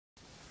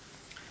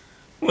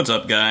What's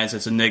up, guys?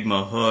 It's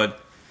Enigma Hood.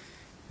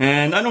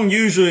 And I don't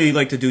usually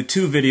like to do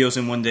 2 videos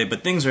in one day,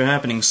 but things are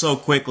happening so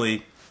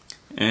quickly.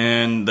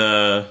 And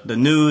the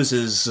news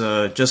is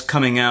just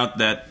coming out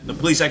that the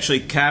police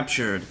actually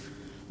captured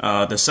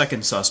the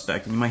second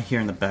suspect. And you might hear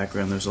in the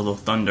background there's a little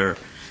thunder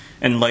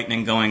and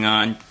lightning going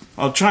on.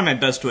 I'll try my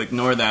best to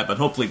ignore that, but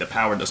hopefully the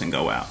power doesn't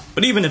go out.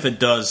 But even if it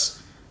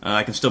does,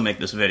 I can still make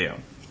this video.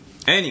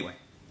 Anyway.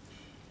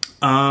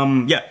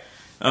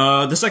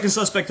 The second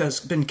suspect has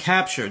been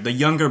captured, the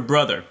younger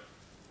brother.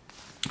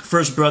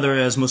 First brother,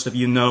 as most of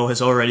you know, has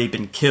already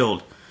been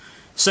killed.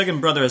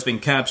 Second brother has been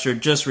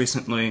captured just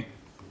recently,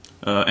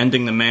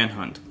 ending the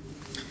manhunt.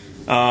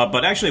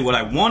 But actually what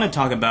I want to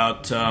talk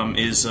about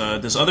is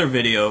this other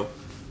video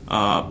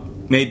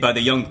made by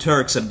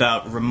TheYoungTurks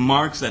about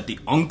remarks that the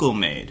uncle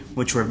made,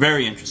 which were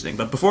very interesting.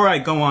 But before I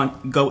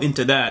go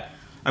into that,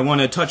 I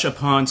want to touch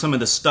upon some of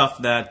the stuff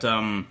that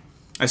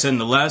I said in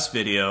the last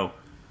video.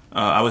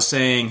 I was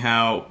saying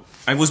how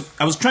I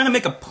was trying to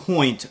make a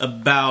point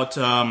about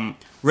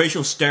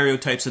racial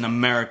stereotypes in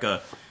America,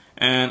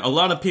 and a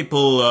lot of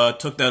people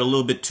took that a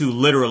little bit too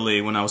literally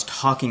when I was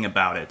talking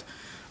about it.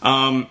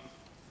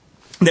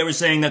 They were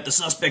saying that the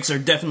suspects are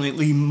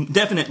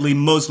definitely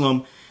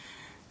Muslim,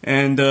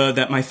 and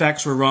that my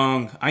facts were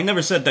wrong. I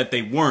never said that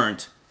they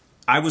weren't.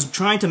 I was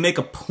trying to make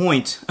a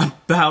point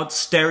about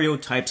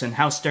stereotypes and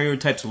how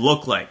stereotypes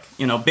look like.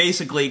 You know,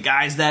 basically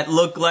guys that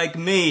look like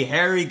me,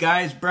 hairy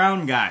guys,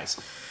 brown guys.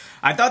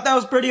 I thought that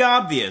was pretty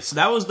obvious.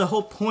 That was the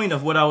whole point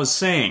of what I was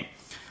saying.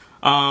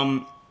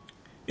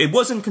 It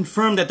wasn't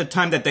confirmed at the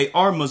time that they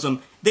are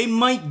Muslim. They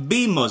might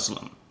be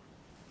Muslim.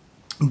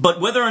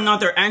 But whether or not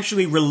they're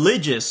actually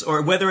religious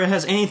or whether it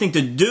has anything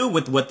to do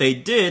with what they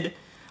did,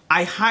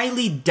 I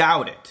highly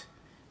doubt it.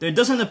 There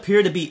doesn't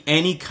appear to be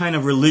any kind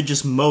of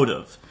religious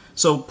motive.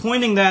 So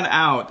pointing that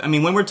out, I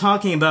mean, when we're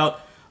talking about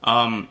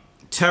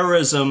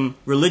terrorism,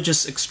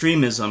 religious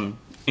extremism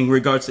in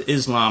regards to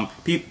Islam,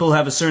 people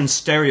have a certain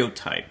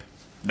stereotype.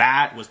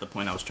 That was the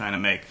point I was trying to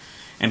make.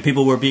 And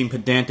people were being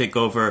pedantic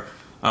over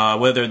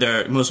whether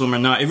they're Muslim or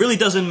not. It really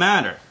doesn't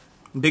matter,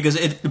 because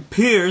it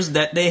appears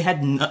that it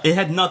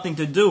had nothing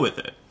to do with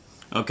it.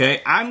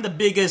 Okay? I'm the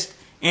biggest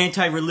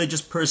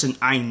anti-religious person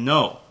I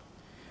know.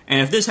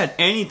 And if this had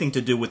anything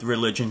to do with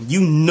religion,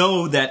 you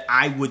know that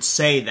I would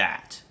say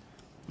that.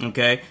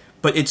 Okay?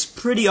 But it's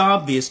pretty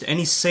obvious to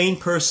any sane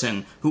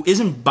person who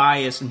isn't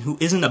biased and who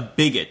isn't a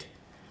bigot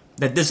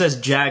that this has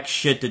jack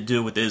shit to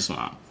do with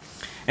Islam.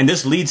 And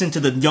this leads into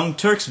the Young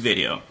Turks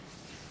video.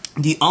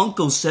 The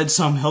uncle said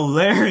some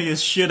hilarious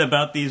shit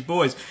about these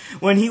boys.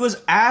 When he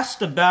was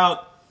asked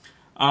about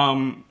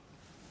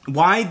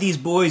why these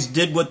boys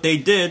did what they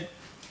did,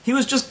 he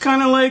was just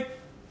kind of like,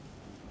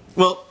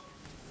 well,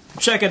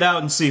 check it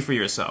out and see for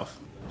yourself.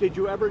 Did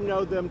you ever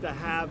know them to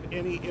have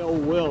any ill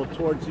will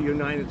towards the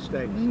United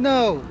States?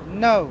 No.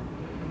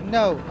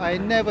 I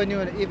never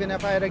knew it. Even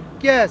if I had a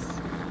guess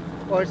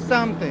or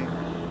something,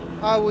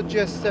 I would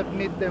just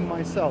submit them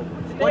myself.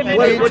 What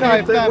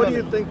do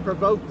you think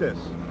provoked this?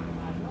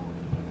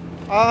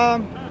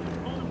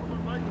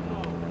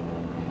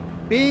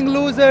 Being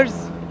losers,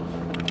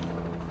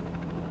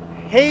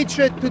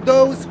 hatred to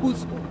those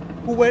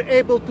who were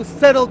able to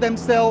settle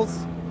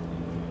themselves.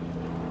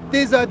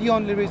 These are the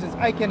only reasons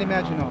I can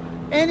imagine of.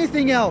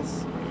 Anything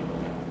else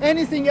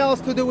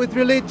to do with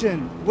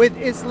religion, with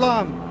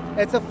Islam,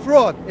 it's a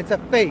fraud, it's a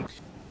fake.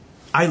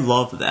 I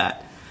love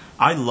that.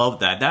 I love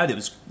that.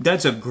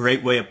 That's a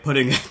great way of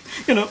putting it.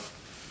 You know,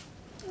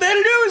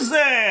 they're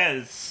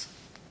losers.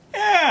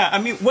 Yeah, I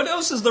mean, what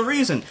else is the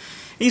reason?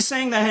 He's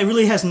saying that it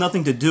really has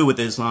nothing to do with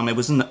Islam. It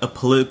wasn't a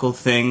political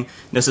thing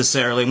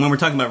necessarily. When we're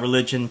talking about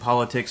religion,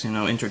 politics, you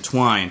know,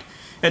 intertwined,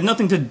 it had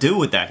nothing to do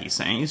with that, he's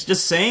saying. He's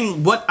just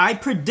saying what I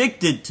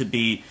predicted to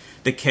be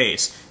the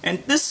case.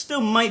 And this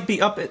still might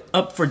be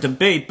up for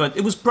debate, but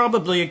it was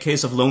probably a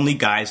case of lonely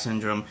guy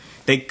syndrome.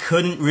 They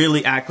couldn't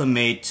really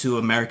acclimate to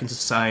American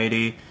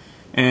society,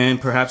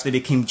 and perhaps they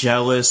became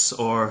jealous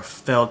or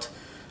felt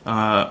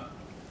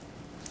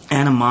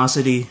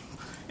animosity.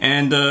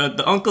 And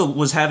the uncle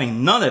was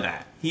having none of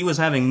that. He was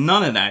having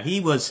none of that.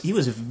 He was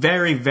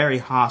very, very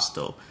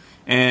hostile,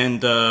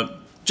 and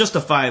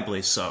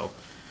justifiably so.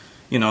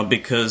 You know,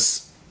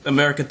 because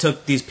America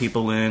took these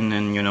people in,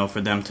 and you know, for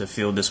them to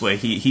feel this way,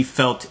 he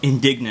felt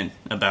indignant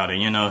about it.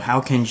 You know, how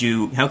can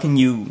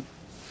you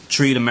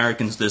treat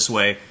Americans this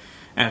way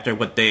after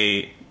what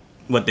they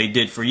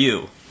did for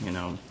you? You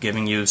know,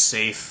 giving you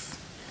safe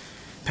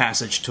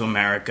passage to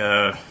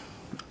America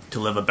to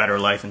live a better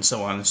life and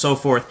so on and so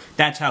forth.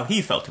 That's how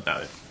he felt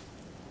about it.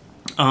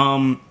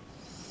 Oh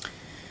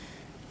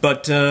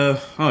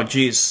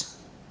geez.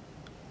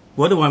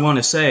 What do I want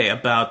to say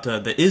about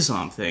the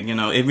Islam thing? You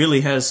know, it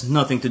really has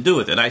nothing to do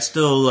with it. I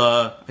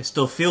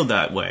still feel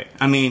that way.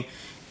 I mean,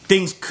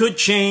 things could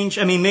change.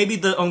 I mean, maybe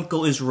the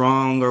uncle is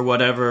wrong or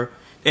whatever.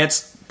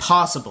 It's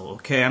possible,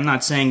 okay? I'm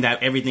not saying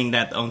that everything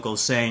that the uncle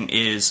is saying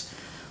is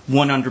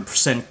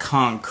 100%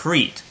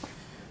 concrete.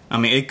 I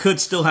mean, it could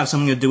still have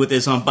something to do with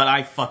Islam, but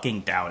I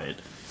fucking doubt it.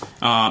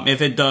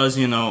 If it does,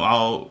 you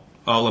know,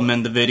 I'll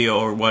amend the video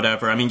or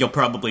whatever. I mean, you'll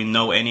probably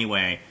know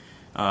anyway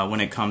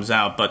when it comes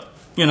out. But,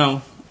 you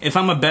know, if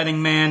I'm a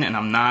betting man, and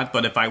I'm not,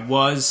 but if I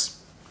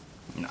was,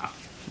 no,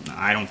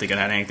 I don't think it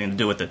had anything to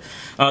do with it.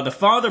 The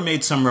father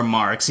made some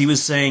remarks. He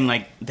was saying,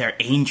 like, they're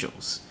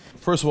angels.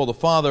 First of all, the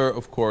father,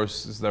 of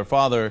course, is their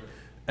father,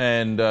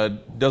 and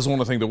doesn't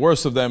want to think the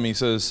worst of them. He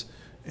says,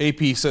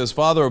 AP says,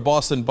 father of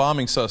Boston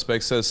bombing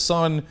suspect says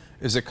son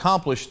is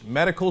accomplished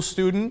medical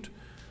student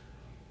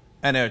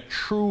and a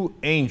true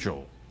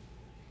angel.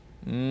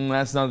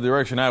 That's not the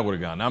direction I would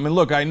have gone. I mean,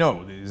 look, I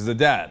know he's the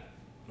dad,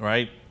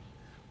 right?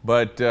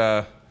 But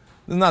it's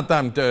not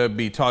time to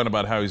be talking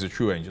about how he's a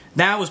true angel.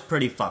 That was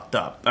pretty fucked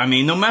up. I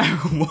mean, no matter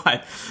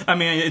what. I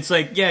mean, it's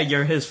like, yeah,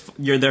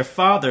 you're their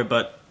father,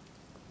 but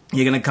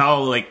you're gonna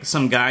call, like,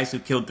 some guys who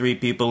killed 3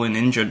 people and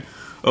injured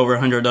over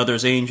 100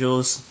 others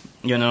angels?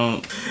 You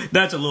know,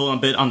 that's a little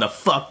bit on the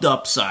fucked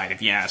up side,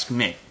 if you ask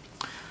me.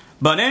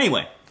 But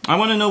anyway, I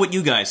want to know what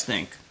you guys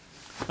think.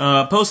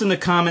 Post in the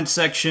comments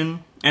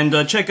section, and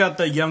check out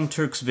the Young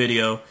Turks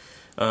video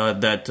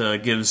that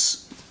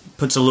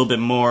puts a little bit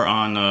more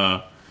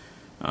on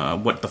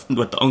what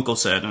the uncle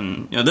said.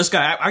 And you know, this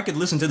guy, I could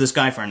listen to this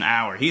guy for an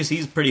hour.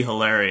 He's pretty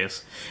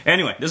hilarious.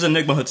 Anyway, this is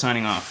Enigma Hood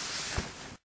signing off.